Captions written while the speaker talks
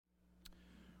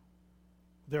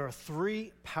There are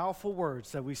three powerful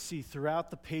words that we see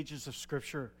throughout the pages of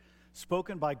Scripture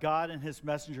spoken by God and his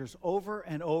messengers over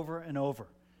and over and over.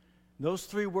 And those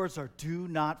three words are do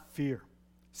not fear.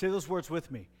 Say those words with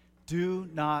me. Do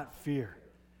not fear.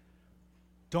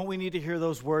 Don't we need to hear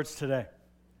those words today?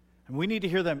 And we need to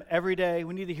hear them every day.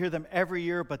 We need to hear them every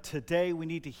year. But today we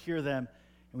need to hear them,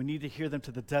 and we need to hear them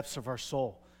to the depths of our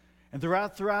soul. And they're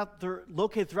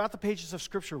located throughout the pages of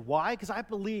Scripture. Why? Because I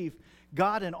believe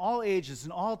God in all ages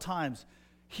and all times,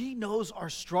 he knows our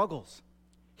struggles.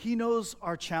 He knows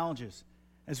our challenges.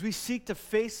 As we seek to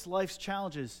face life's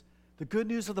challenges, the good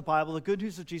news of the Bible, the good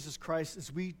news of Jesus Christ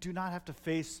is we do not have to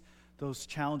face those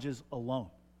challenges alone.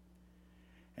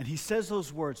 And he says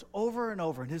those words over and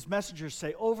over, and his messengers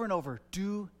say over and over,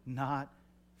 do not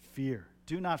fear.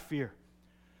 Do not fear.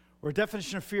 Or a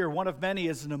definition of fear, one of many,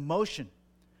 is an emotion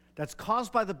that's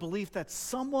caused by the belief that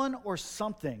someone or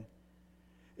something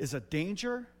is a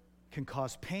danger, can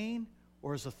cause pain,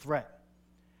 or is a threat.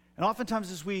 And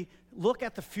oftentimes as we look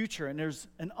at the future and there's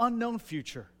an unknown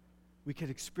future, we could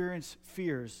experience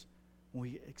fears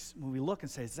when we look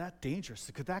and say, is that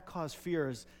dangerous? Could that cause fear?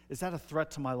 Is that a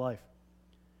threat to my life?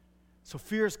 So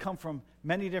fears come from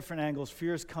many different angles.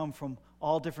 Fears come from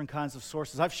all different kinds of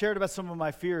sources. I've shared about some of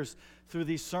my fears through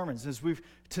these sermons. As we've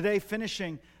today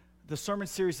finishing the sermon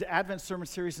series, the Advent sermon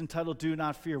series entitled Do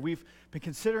Not Fear, we've been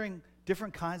considering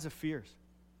different kinds of fears.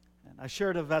 And I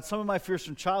shared about some of my fears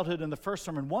from childhood in the first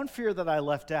sermon. One fear that I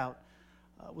left out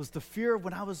was the fear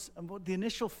the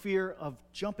initial fear of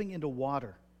jumping into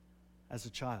water as a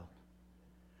child.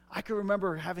 I can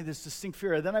remember having this distinct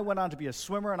fear. Then I went on to be a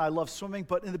swimmer, and I love swimming.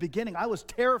 But in the beginning, I was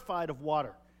terrified of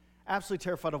water, absolutely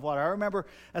terrified of water. I remember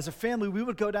as a family, we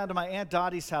would go down to my Aunt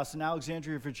Dottie's house in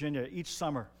Alexandria, Virginia, each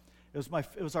summer.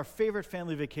 It was our favorite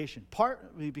family vacation,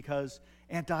 partly because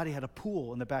Aunt Dottie had a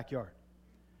pool in the backyard.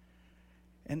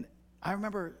 And I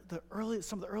remember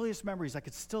some of the earliest memories, I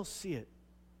could still see it,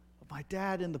 of my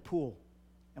dad in the pool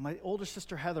and my older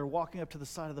sister Heather walking up to the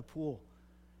side of the pool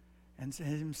and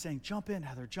him saying, jump in,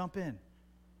 Heather, jump in.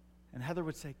 And Heather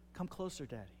would say, come closer,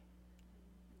 Daddy.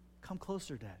 Come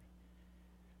closer, Daddy.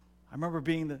 I remember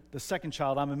being the second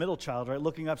child, I'm a middle child, right,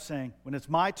 looking up saying, when it's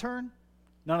my turn,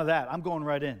 none of that, I'm going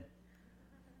right in.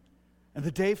 And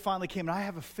the day finally came, and I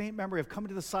have a faint memory of coming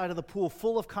to the side of the pool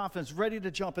full of confidence, ready to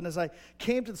jump. And as I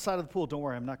came to the side of the pool, don't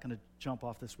worry, I'm not going to jump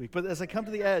off this week, but as I come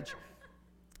to the edge,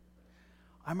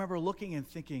 I remember looking and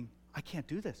thinking, I can't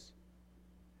do this.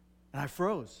 And I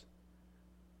froze.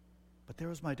 But there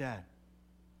was my dad.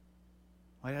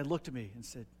 My dad looked at me and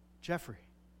said, Jeffrey,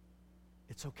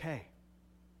 it's okay.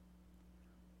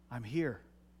 I'm here.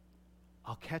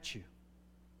 I'll catch you.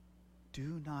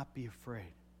 Do not be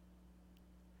afraid.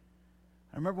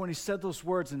 I remember when he said those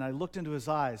words and I looked into his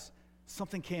eyes,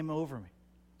 something came over me.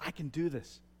 I can do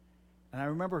this. And I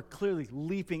remember clearly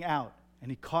leaping out,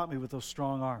 and he caught me with those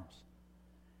strong arms.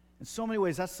 In so many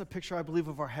ways, that's the picture, I believe,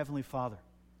 of our Heavenly Father.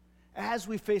 As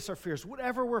we face our fears,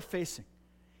 whatever we're facing,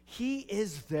 he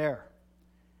is there.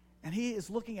 And he is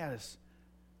looking at us.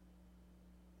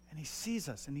 And he sees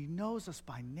us, and he knows us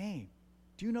by name.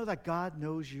 Do you know that God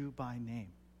knows you by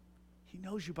name? He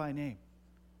knows you by name.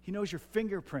 He knows your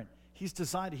fingerprint. He's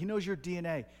designed it. He knows your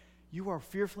DNA. You are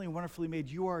fearfully and wonderfully made.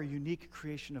 You are a unique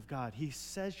creation of God. He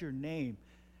says your name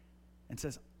and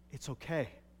says, it's okay.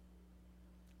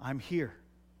 I'm here.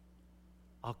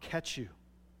 I'll catch you.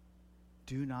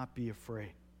 Do not be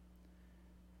afraid.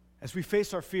 As we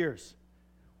face our fears,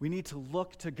 we need to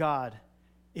look to God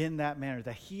in that manner,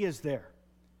 that he is there.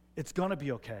 It's going to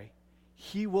be okay.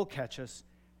 He will catch us,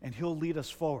 and he'll lead us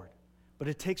forward. But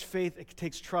it takes faith, it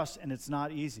takes trust, and it's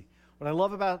not easy. What I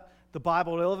love about the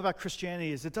Bible, what I love about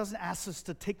Christianity is it doesn't ask us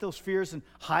to take those fears and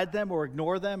hide them or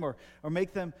ignore them or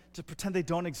make them to pretend they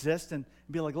don't exist and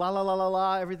be like, la, la, la, la,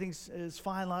 la, is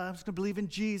fine. I'm just going to believe in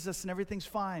Jesus and everything's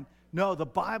fine. No, the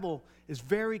Bible is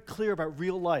very clear about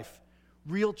real life,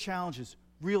 real challenges,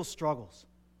 real struggles.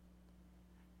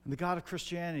 And the God of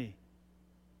Christianity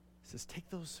says, take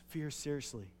those fears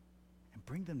seriously and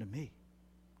bring them to me.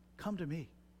 Come to me.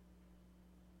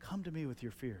 Come to me with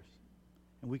your fears.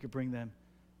 And we could bring them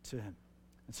to him.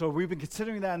 And so we've been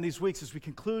considering that in these weeks as we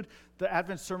conclude the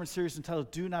Advent sermon series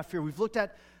entitled Do Not Fear. We've looked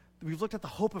at the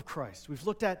hope of Christ. We've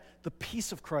looked at the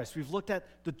peace of Christ. We've looked at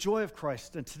the joy of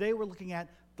Christ. And today we're looking at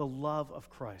the love of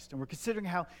Christ. And we're considering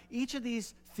how each of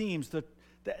these themes, the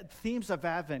themes of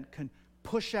Advent, can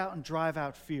push out and drive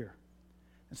out fear.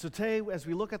 And so today, as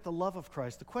we look at the love of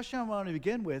Christ, the question I want to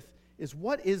begin with is,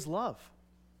 what is love?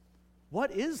 What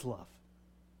is love?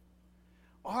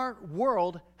 Our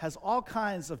world has all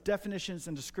kinds of definitions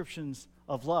and descriptions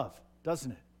of love,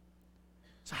 doesn't it?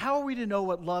 So how are we to know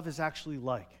what love is actually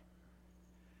like?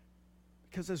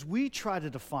 Because as we try to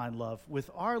define love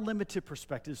with our limited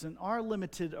perspectives and our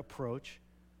limited approach,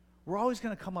 we're always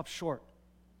going to come up short.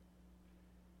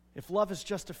 If love is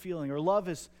just a feeling, or love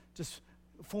is just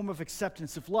a form of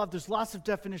acceptance, if love, there's lots of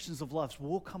definitions of love, so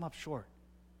we'll come up short.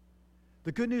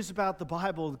 The good news about the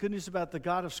Bible, the good news about the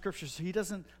God of Scripture, is He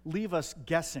doesn't leave us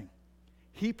guessing.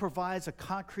 He provides a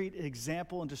concrete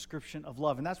example and description of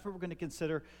love, and that's what we're going to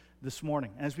consider this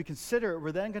morning. And as we consider it,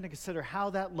 we're then going to consider how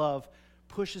that love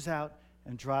pushes out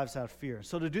and drives out fear.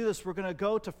 So to do this, we're going to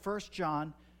go to 1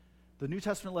 John, the New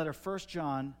Testament letter, 1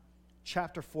 John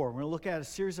chapter 4. We're going to look at a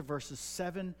series of verses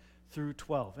 7 through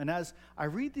 12. And as I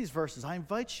read these verses, I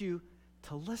invite you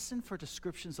to listen for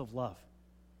descriptions of love.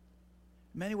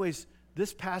 In many ways,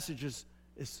 this passage is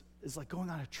like going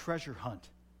on a treasure hunt.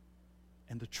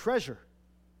 And the treasure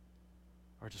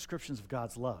are descriptions of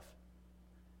God's love.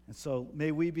 And so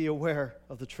may we be aware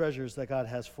of the treasures that God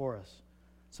has for us.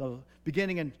 So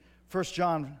beginning in 1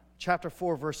 John chapter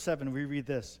 4, verse 7, we read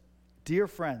this. Dear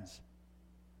friends,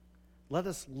 let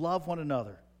us love one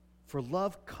another, for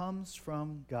love comes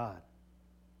from God.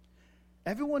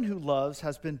 Everyone who loves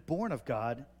has been born of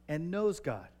God and knows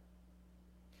God.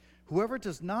 Whoever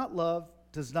does not love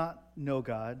does not know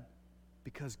God,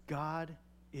 because God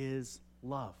is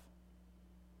love.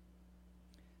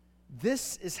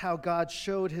 This is how God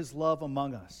showed His love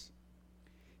among us.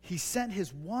 He sent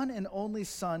His one and only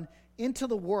Son into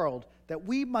the world that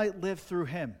we might live through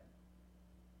Him.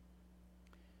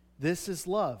 This is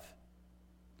love.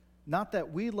 Not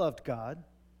that we loved God,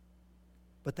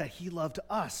 but that He loved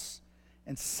us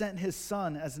and sent His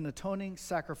Son as an atoning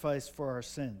sacrifice for our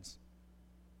sins.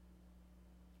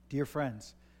 Dear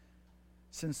friends,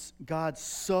 since God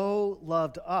so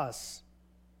loved us,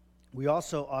 we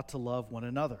also ought to love one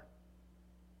another.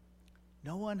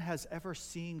 No one has ever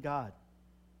seen God.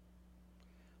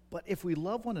 But if we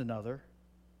love one another,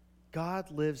 God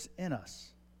lives in us,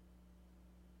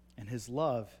 and His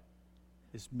love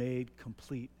is made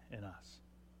complete in us.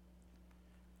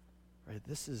 Right?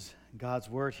 This is God's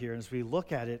word here, and as we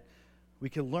look at it, we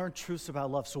can learn truths about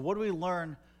love. So what do we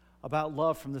learn about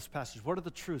love from this passage? What are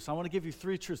the truths? I want to give you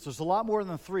 3 truths. There's a lot more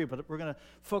than 3, but we're going to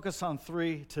focus on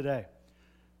 3 today.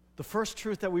 The first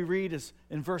truth that we read is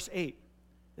in verse 8.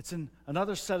 It's in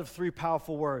another set of 3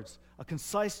 powerful words, a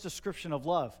concise description of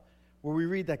love, where we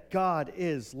read that God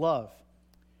is love.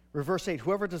 Verse 8,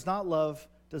 whoever does not love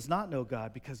does not know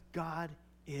God, because God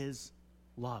is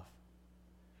love.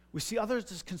 We see other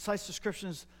concise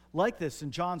descriptions like this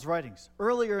in John's writings.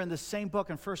 Earlier in this same book,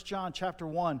 in 1 John chapter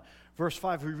 1, verse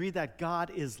 5, we read that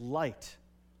God is light.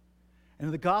 And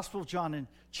in the Gospel of John, in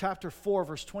chapter 4,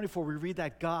 verse 24, we read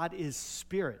that God is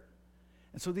spirit.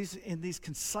 And so in these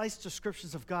concise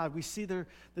descriptions of God, we see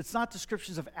it's not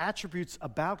descriptions of attributes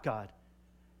about God.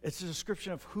 It's a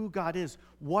description of who God is,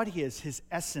 what He is, His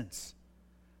essence.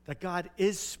 That God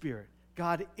is spirit.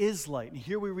 God is light. And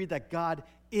here we read that God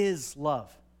is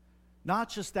love. Not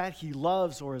just that He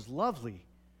loves or is lovely,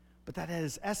 but that at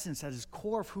His essence, at His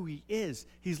core of who He is,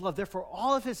 He's love. Therefore,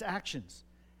 all of His actions,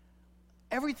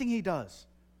 everything He does,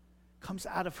 comes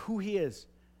out of who He is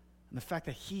and the fact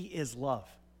that He is love.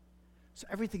 So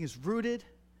everything is rooted,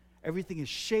 everything is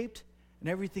shaped, and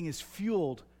everything is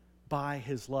fueled by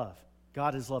His love.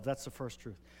 God is love. That's the first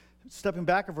truth. Stepping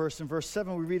back a verse, in verse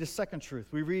 7, we read a second truth.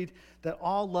 We read that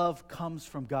all love comes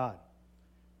from God.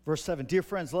 Verse 7, dear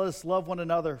friends, let us love one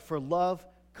another, for love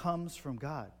comes from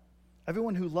God.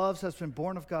 Everyone who loves has been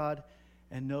born of God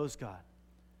and knows God.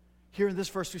 Here in this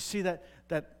verse, we see that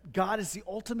God is the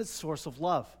ultimate source of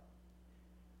love.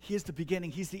 He is the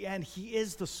beginning. He's the end. He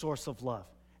is the source of love.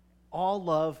 All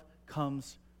love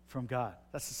comes from God.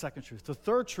 That's the second truth. The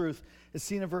third truth is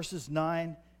seen in verses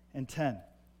 9 and 10.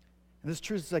 And this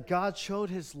truth is that God showed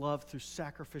His love through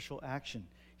sacrificial action.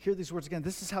 Hear these words again.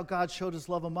 This is how God showed His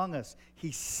love among us.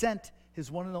 He sent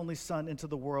His one and only Son into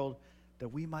the world that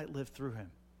we might live through Him.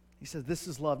 He says this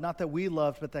is love, not that we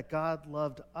loved, but that God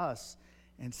loved us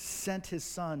and sent His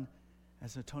Son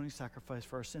as an atoning sacrifice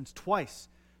for our sins. Twice,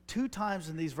 2 times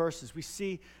in these verses, we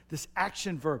see this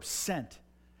action verb, sent.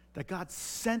 That God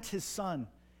sent His Son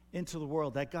into the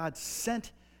world, that God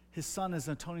sent His Son as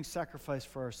an atoning sacrifice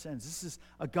for our sins. This is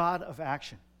a God of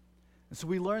action. And so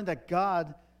we learn that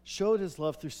God showed His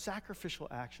love through sacrificial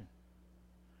action.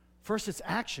 First, it's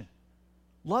action.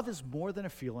 Love is more than a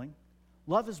feeling.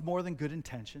 Love is more than good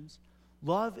intentions.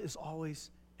 Love is always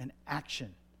an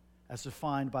action, as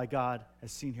defined by God,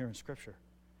 as seen here in Scripture.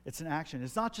 It's an action.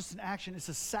 It's not just an action, it's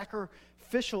a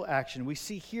sacrificial action. We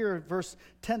see here in verse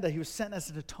 10 that He was sent as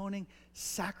an atoning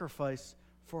sacrifice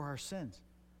for our sins.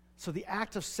 So the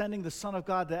act of sending the Son of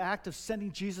God, the act of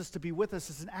sending Jesus to be with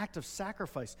us is an act of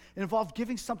sacrifice. It involved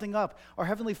giving something up. Our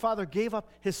Heavenly Father gave up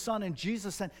his Son, and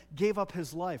Jesus gave up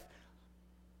his life.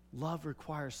 Love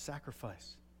requires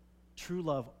sacrifice. True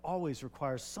love always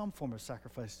requires some form of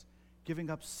sacrifice, giving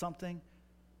up something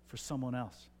for someone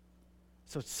else.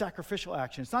 So it's sacrificial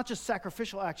action. It's not just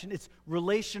sacrificial action, it's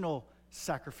relational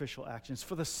sacrificial action. It's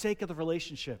for the sake of the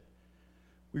relationship.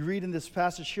 We read in this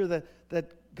passage here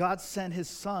that God sent his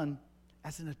Son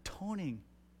as an atoning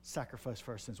sacrifice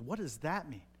for our sins. What does that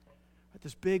mean? Right,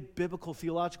 this big biblical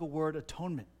theological word,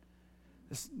 atonement.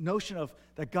 This notion of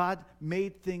that God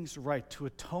made things right to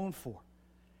atone for.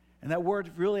 And that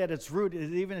word really at its root,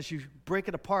 even as you break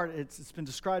it apart, it's been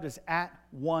described as at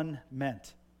one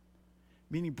meant,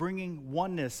 meaning bringing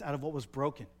oneness out of what was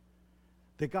broken.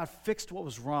 That God fixed what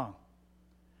was wrong.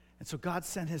 And so God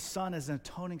sent his Son as an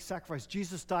atoning sacrifice.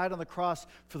 Jesus died on the cross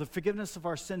for the forgiveness of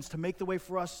our sins to make the way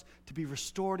for us to be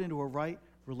restored into a right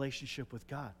relationship with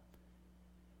God.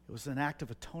 It was an act of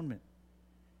atonement,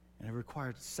 and it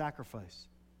required sacrifice.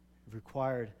 It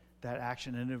required that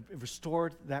action, and it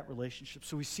restored that relationship.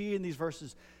 So we see in these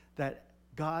verses that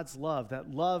God's love, that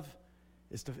love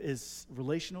is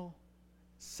relational,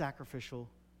 sacrificial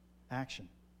action.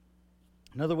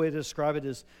 Another way to describe it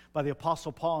is by the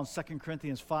Apostle Paul in 2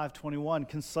 Corinthians 5:21,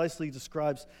 concisely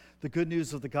describes the good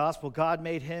news of the gospel. God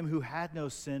made him who had no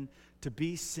sin to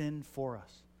be sin for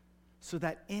us, so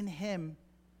that in him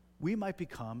we might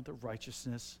become the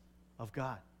righteousness of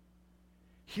God.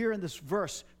 Here in this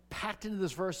verse, packed into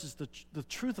this verse, is the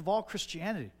truth of all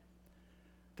Christianity.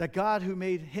 That God who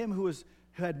made him who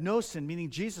had no sin, meaning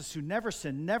Jesus, who never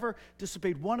sinned, never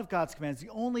disobeyed one of God's commands, the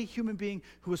only human being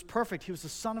who was perfect. He was the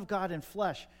Son of God in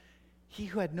flesh. He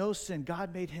who had no sin,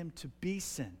 God made him to be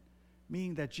sin,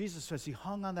 meaning that Jesus, as he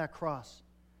hung on that cross,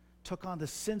 took on the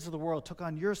sins of the world, took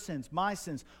on your sins, my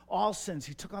sins, all sins.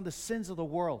 He took on the sins of the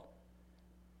world.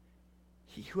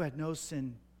 He who had no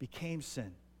sin became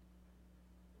sin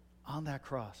on that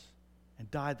cross and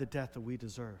died the death that we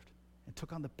deserved and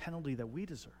took on the penalty that we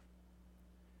deserved.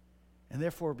 And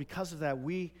therefore, because of that,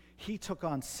 he took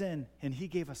on sin and he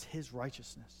gave us his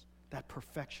righteousness, that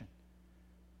perfection.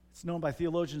 It's known by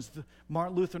theologians,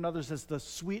 Martin Luther and others, as the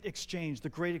sweet exchange, the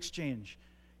great exchange.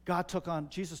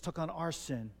 Jesus took on our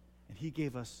sin and he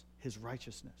gave us his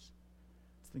righteousness.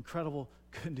 It's the incredible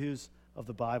good news of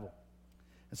the Bible.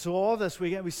 And so all this,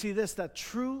 we see this, that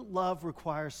true love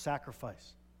requires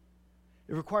sacrifice.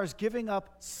 It requires giving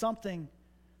up something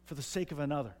for the sake of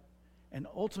another, and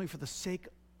ultimately for the sake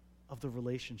of the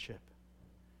relationship.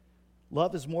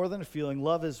 Love is more than a feeling.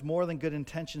 Love is more than good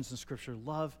intentions in Scripture.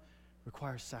 Love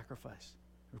requires sacrifice.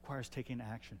 It requires taking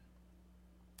action.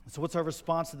 And so what's our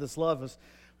response to this love? As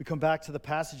we come back to the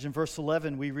passage in verse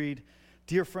 11, we read,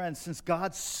 "Dear friends, since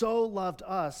God so loved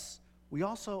us, we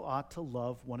also ought to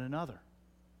love one another."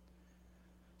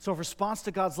 So a response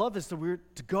to God's love is to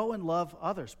go and love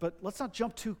others. But let's not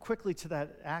jump too quickly to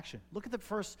that action. Look at the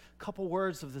first couple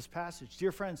words of this passage.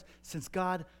 Dear friends, since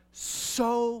God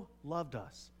so loved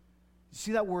us. You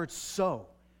see that word so?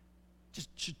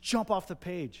 Just jump off the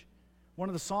page. One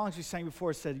of the songs we sang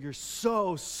before said, "You're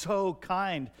so, so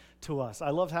kind to us." I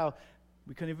loved how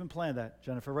we couldn't even plan that,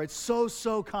 Jennifer, right? So,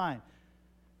 so kind.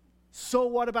 So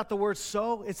what about the word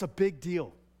so? It's a big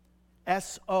deal.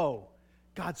 S-O.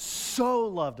 God so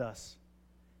loved us.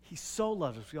 He so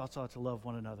loved us. We also ought to love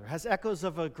one another. It has echoes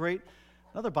of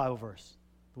another Bible verse,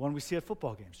 the one we see at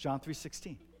football games, John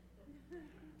 3:16.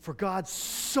 For God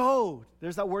so,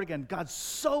 there's that word again, God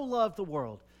so loved the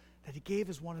world that he gave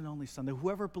his one and only Son, that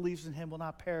whoever believes in him will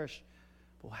not perish,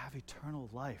 but will have eternal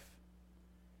life.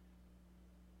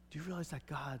 Do you realize that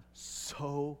God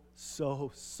so,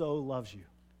 so, so loves you?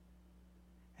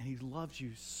 And he loves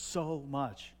you so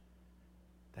much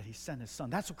that he sent his Son.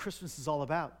 That's what Christmas is all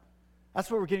about. That's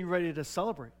what we're getting ready to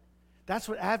celebrate. That's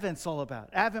what Advent's all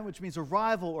about. Advent, which means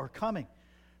arrival or coming.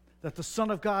 That the Son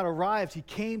of God arrived. He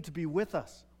came to be with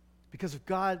us. Because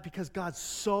God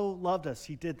so loved us,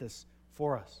 he did this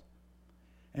for us.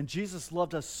 And Jesus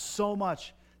loved us so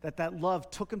much that love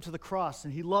took him to the cross.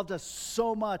 And he loved us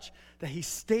so much that he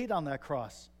stayed on that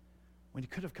cross when he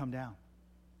could have come down.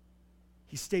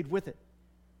 He stayed with it.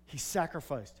 He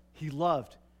sacrificed. He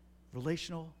loved.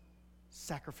 Relational,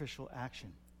 sacrificial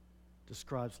action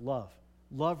describes love.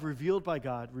 Love revealed by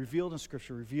God, revealed in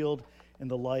Scripture, revealed in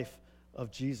the life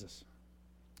of Jesus.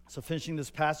 So finishing this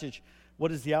passage, what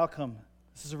is the outcome?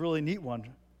 This is a really neat one,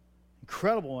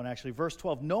 incredible one actually. Verse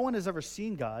 12, no one has ever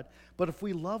seen God, but if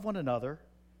we love one another,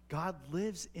 God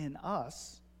lives in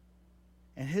us,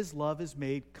 and his love is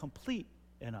made complete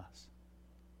in us.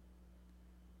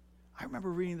 I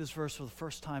remember reading this verse for the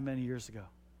first time many years ago.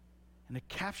 And it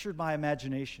captured my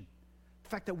imagination. The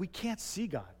fact that we can't see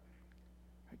God.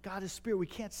 God is spirit. We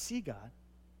can't see God.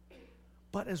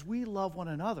 But as we love one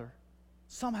another,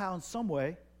 somehow, in some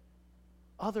way,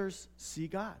 others see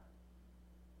God.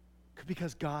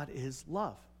 Because God is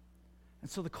love. And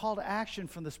so the call to action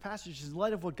from this passage is in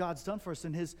light of what God's done for us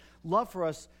and his love for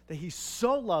us, that he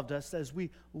so loved us that as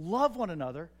we love one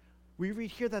another, we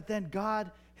read here that then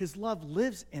God, his love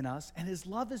lives in us and his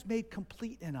love is made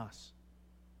complete in us.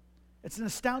 It's an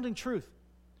astounding truth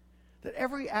that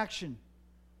every action,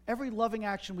 every loving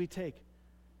action we take,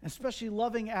 especially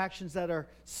loving actions that are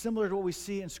similar to what we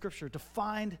see in Scripture,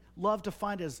 love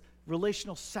defined as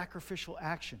relational sacrificial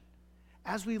action.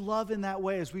 As we love in that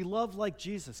way, as we love like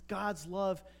Jesus, God's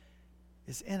love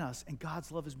is in us, and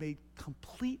God's love is made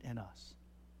complete in us.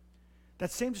 That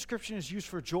same description is used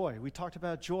for joy. We talked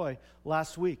about joy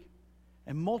last week.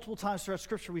 And multiple times throughout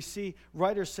Scripture, we see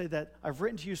writers say that I've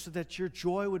written to you so that your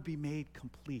joy would be made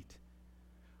complete.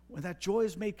 When that joy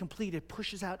is made complete, it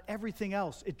pushes out everything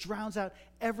else. It drowns out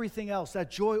everything else.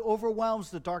 That joy overwhelms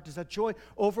the darkness. That joy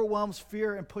overwhelms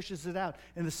fear and pushes it out.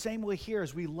 In the same way here,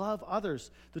 as we love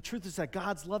others, the truth is that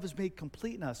God's love is made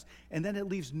complete in us, and then it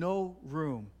leaves no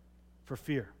room for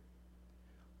fear.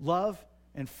 Love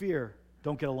and fear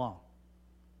don't get along.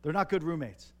 They're not good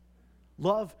roommates.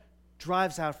 Love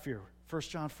drives out fear. 1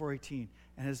 John 4:18.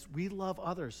 And as we love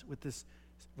others with this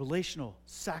relational,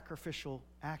 sacrificial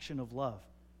action of love,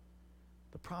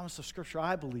 the promise of Scripture,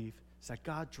 I believe, is that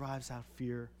God drives out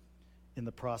fear in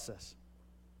the process.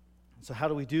 So how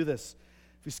do we do this?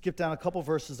 If we skip down a couple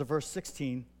verses to verse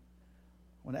 16,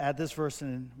 I want to add this verse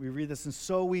in. We read this, and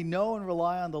so we know and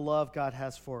rely on the love God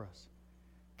has for us.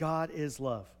 God is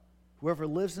love. Whoever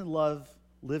lives in love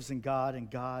lives in God and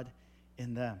God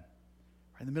in them.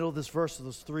 In the middle of this verse,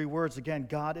 those three words, again,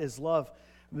 God is love.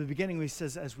 In the beginning, he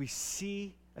says, as we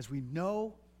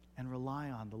know and rely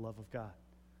on the love of God.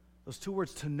 Those two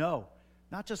words, to know,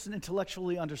 not just an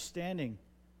intellectually understanding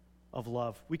of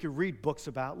love. We could read books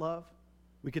about love.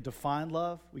 We could define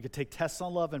love. We could take tests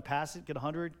on love and pass it, get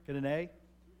 100, get an A.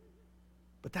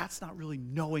 But that's not really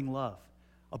knowing love.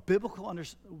 The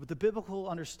biblical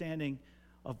understanding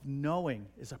of knowing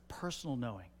is a personal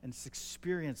knowing, and it's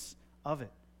experience of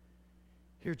it.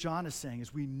 Here John is saying,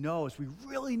 as we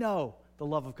really know the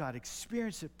love of God,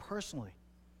 experience it personally.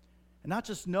 And not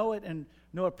just know it and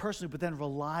know it personally, but then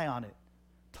rely on it,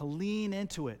 to lean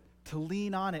into it, to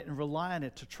lean on it and rely on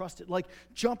it, to trust it. Like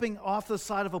jumping off the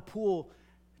side of a pool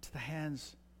into the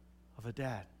hands of a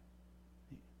dad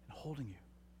and holding you.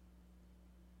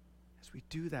 As we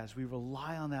do that, as we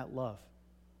rely on that love,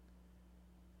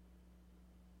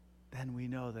 then we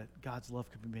know that God's love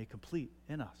can be made complete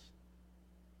in us.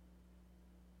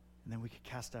 And then we can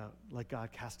let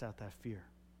God cast out that fear.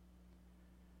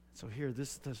 So here,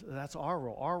 that's our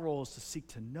role. Our role is to seek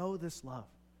to know this love.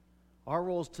 Our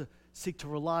role is to seek to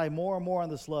rely more and more on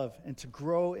this love and to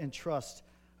grow in trust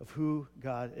of who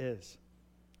God is.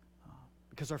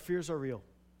 Because our fears are real.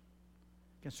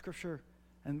 Again, Scripture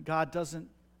and God doesn't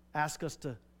ask us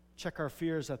to check our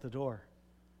fears at the door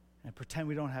and pretend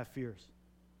we don't have fears.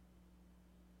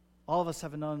 All of us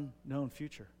have an unknown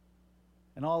future.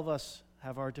 And all of us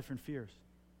have our different fears.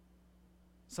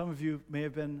 Some of you may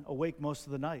have been awake most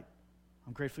of the night.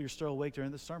 I'm grateful you're still awake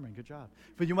during this sermon. Good job.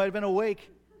 But you might have been awake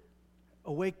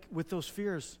with those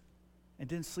fears and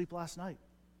didn't sleep last night.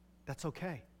 That's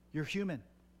okay. You're human.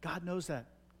 God knows that.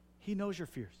 He knows your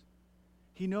fears.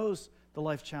 He knows the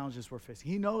life challenges we're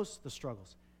facing. He knows the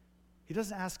struggles. He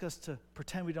doesn't ask us to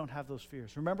pretend we don't have those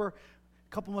fears. Remember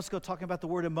a couple months ago talking about the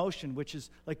word emotion, which is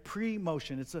like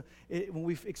pre-emotion. When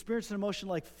we've experienced an emotion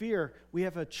like fear, we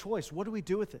have a choice. What do we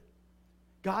do with it?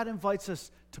 God invites us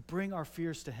to bring our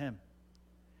fears to him.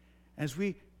 As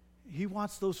he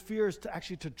wants those fears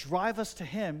to drive us to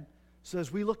him, so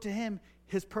as we look to him,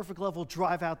 his perfect love will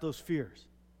drive out those fears.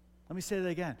 Let me say that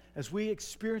again. As we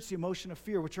experience the emotion of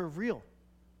fear, which are real,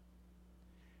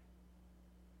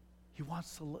 he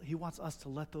wants us to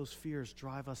let those fears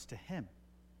drive us to him,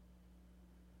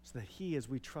 so that he, as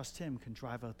we trust him, can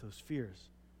drive out those fears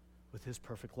with his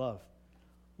perfect love.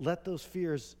 Let those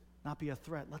fears not be a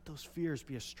threat. Let those fears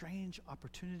be a strange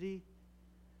opportunity,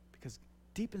 because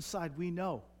deep inside we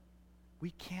know we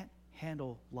can't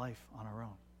handle life on our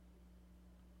own.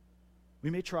 We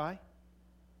may try.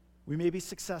 We may be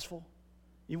successful.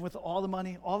 Even with all the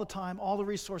money, all the time, all the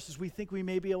resources, we think we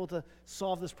may be able to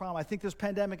solve this problem. I think this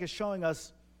pandemic is showing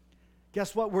us,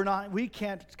 guess what? We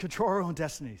can't control our own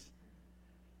destinies.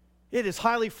 It is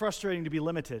highly frustrating to be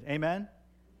limited. Amen?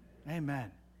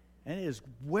 Amen. And it is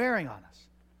wearing on us.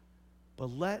 But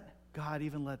let God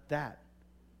even let that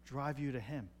drive you to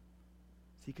him,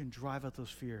 so he can drive out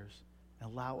those fears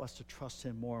and allow us to trust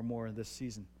him more and more in this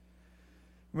season.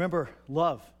 Remember,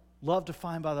 love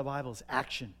defined by the Bible is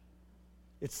action.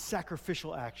 It's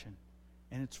sacrificial action,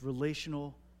 and it's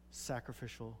relational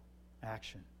sacrificial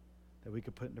action that we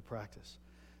could put into practice.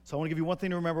 So I want to give you one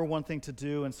thing to remember, one thing to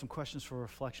do, and some questions for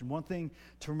reflection. One thing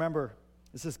to remember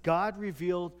is this: God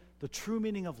revealed the true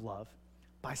meaning of love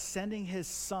by sending his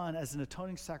Son as an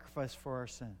atoning sacrifice for our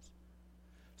sins,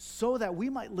 so that we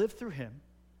might live through him,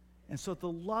 and so that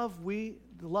the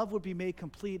love would be made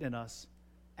complete in us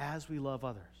as we love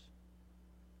others.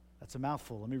 That's a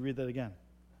mouthful. Let me read that again.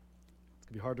 It's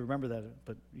going to be hard to remember that,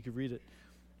 but you can read it.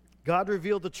 God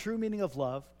revealed the true meaning of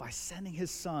love by sending his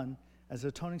Son as an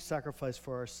atoning sacrifice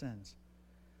for our sins,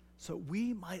 so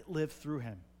we might live through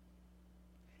him,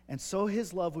 and so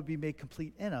his love would be made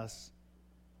complete in us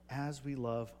as we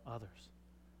love others.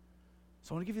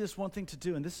 So I want to give you this one thing to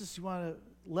do, and this is, you want to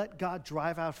let God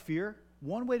drive out fear.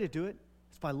 One way to do it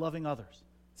is by loving others.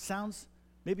 Sounds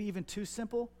maybe even too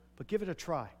simple, but give it a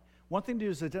try. One thing to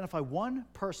do is identify one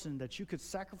person that you could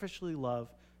sacrificially love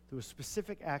through a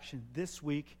specific action this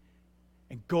week,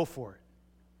 and go for it.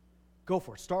 Go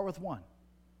for it. Start with one.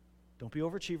 Don't be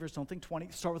overachievers. Don't think 20.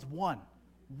 Start with one.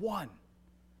 One.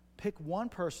 Pick one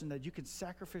person that you can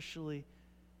sacrificially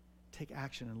take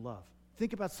action and love.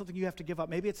 Think about something you have to give up.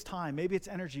 Maybe it's time. Maybe it's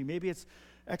energy. Maybe it's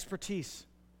expertise.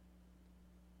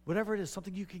 Whatever it is,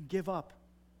 something you can give up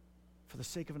for the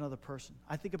sake of another person.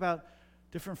 I think about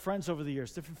different friends over the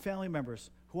years, different family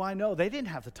members who I know, they didn't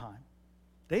have the time.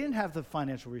 They didn't have the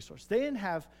financial resource. They didn't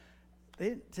have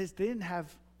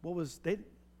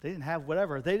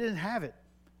whatever. They didn't have it,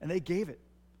 and they gave it.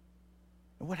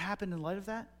 And what happened in light of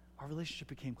that? Our relationship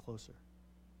became closer.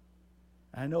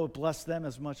 And I know it blessed them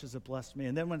as much as it blessed me.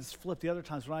 And then when it's flipped the other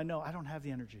times, when I know I don't have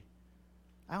the energy,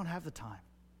 I don't have the time,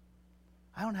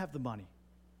 I don't have the money,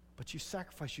 but you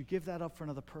sacrifice, you give that up for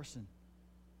another person,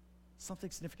 something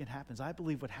significant happens. I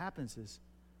believe what happens is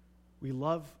we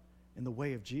love in the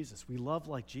way of Jesus. We love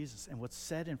like Jesus. And what's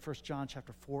said in 1 John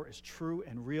chapter 4 is true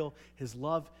and real. His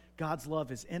love, God's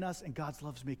love is in us, and God's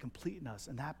love is made complete in us.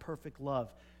 And that perfect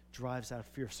love drives out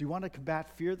fear. So you want to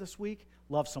combat fear this week?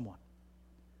 Love someone.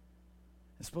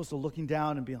 As opposed to looking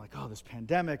down and being like, oh, this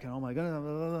pandemic, and oh my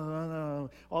God,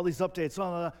 all these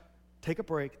updates. Take a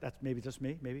break. That's maybe just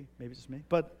me. Maybe just me.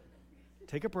 But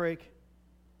take a break.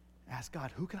 Ask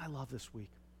God, who can I love this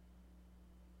week?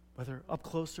 Whether up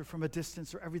close or from a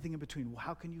distance or everything in between.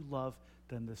 How can you love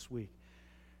them this week?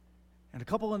 And a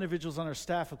couple individuals on our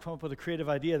staff have come up with a creative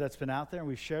idea that's been out there, and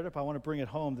we've shared it, but I want to bring it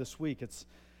home this week. It's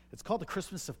called the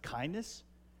Christmas of Kindness.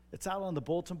 It's out on the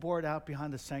bulletin board out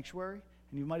behind the sanctuary,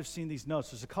 and you might have seen these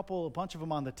notes. There's a bunch of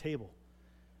them on the table.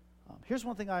 Here's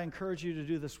one thing I encourage you to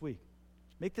do this week.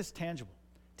 Make this tangible.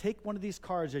 Take one of these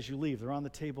cards as you leave. They're on the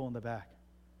table in the back.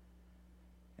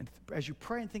 And as you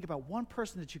pray and think about one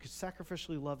person that you could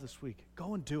sacrificially love this week,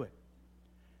 go and do it.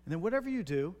 And then whatever you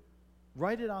do,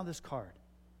 write it on this card.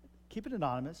 Keep it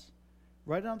anonymous.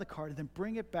 Write it on the card, and then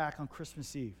bring it back on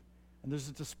Christmas Eve. And there's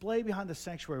a display behind the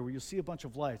sanctuary where you'll see a bunch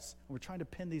of lights, and we're trying to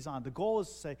pin these on. The goal is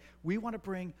to say, we want to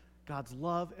bring God's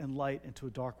love and light into a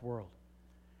dark world.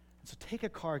 And so take a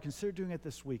card, consider doing it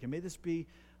this week, and may this be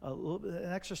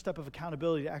an extra step of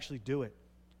accountability to actually do it,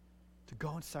 to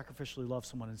go and sacrificially love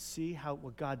someone and see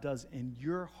what God does in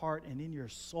your heart and in your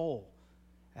soul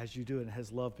as you do it and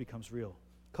as love becomes real.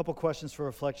 A couple questions for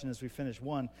reflection as we finish.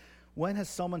 One, when has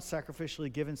someone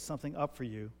sacrificially given something up for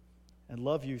you and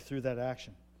loved you through that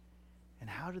action? And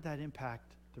how did that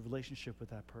impact the relationship with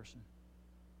that person?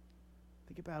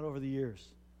 Think about over the years.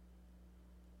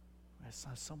 Has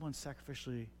someone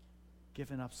sacrificially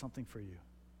given up something for you?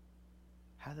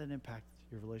 How did that impact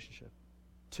your relationship?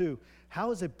 Two,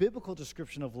 how is a biblical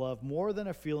description of love more than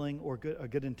a feeling or a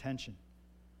good intention?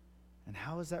 And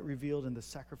how is that revealed in the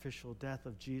sacrificial death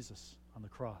of Jesus on the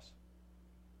cross?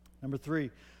 Number three,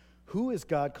 who is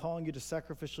God calling you to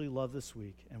sacrificially love this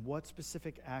week, and what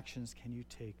specific actions can you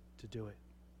take to do it?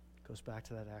 It goes back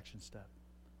to that action step.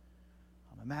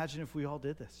 Imagine if we all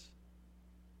did this.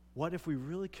 What if we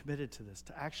really committed to this,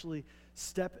 to actually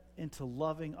step into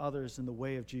loving others in the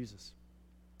way of Jesus?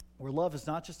 Where love is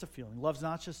not just a feeling, love's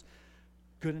not just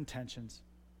good intentions,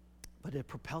 but it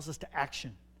propels us to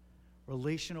action,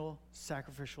 relational,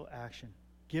 sacrificial action,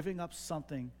 giving up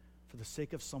something for the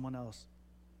sake of someone else,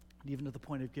 and even to the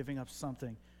point of giving up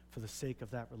something for the sake of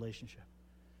that relationship.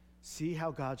 See how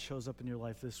God shows up in your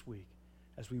life this week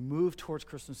as we move towards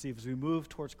Christmas Eve, as we move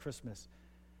towards Christmas,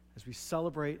 as we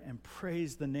celebrate and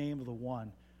praise the name of the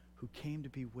one who came to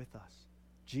be with us,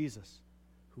 Jesus,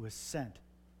 who was sent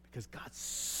because God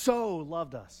so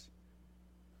loved us,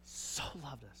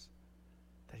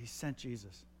 that he sent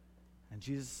Jesus. And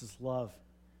Jesus' love,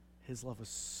 his love was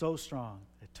so strong,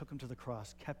 it took him to the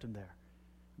cross, kept him there.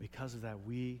 Because of that,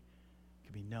 we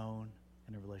can be known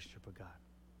in a relationship with God.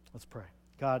 Let's pray.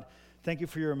 God, thank you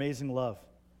for your amazing love.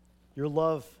 Your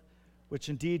love, which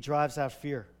indeed drives out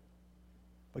fear.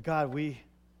 But God, we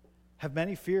have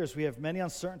many fears. We have many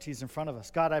uncertainties in front of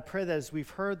us. God, I pray that as we've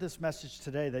heard this message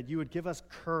today, that you would give us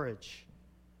courage.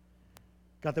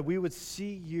 God, that we would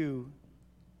see you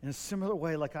in a similar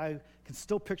way, like I can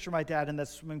still picture my dad in that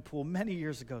swimming pool many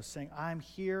years ago saying, I'm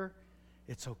here,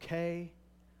 it's okay,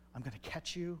 I'm going to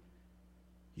catch you.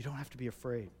 You don't have to be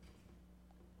afraid.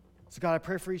 So God, I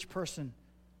pray for each person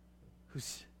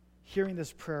who's hearing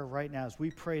this prayer right now as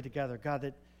we pray together, God,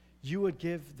 that you would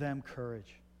give them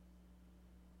courage,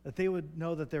 that they would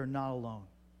know that they're not alone.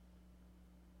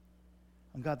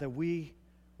 And God, that we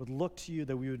would look to you,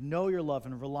 that we would know your love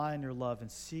and rely on your love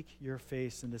and seek your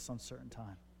face in this uncertain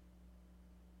time.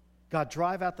 God,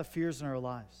 drive out the fears in our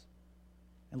lives.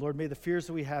 And Lord, may the fears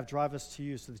that we have drive us to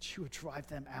you so that you would drive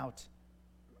them out.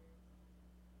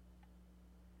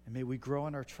 And may we grow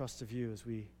in our trust of you as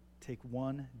we take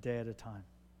one day at a time.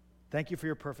 Thank you for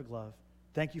your perfect love.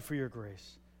 Thank you for your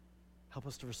grace. Help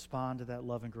us to respond to that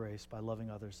love and grace by loving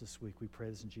others this week. We pray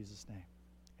this in Jesus' name.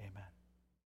 Amen.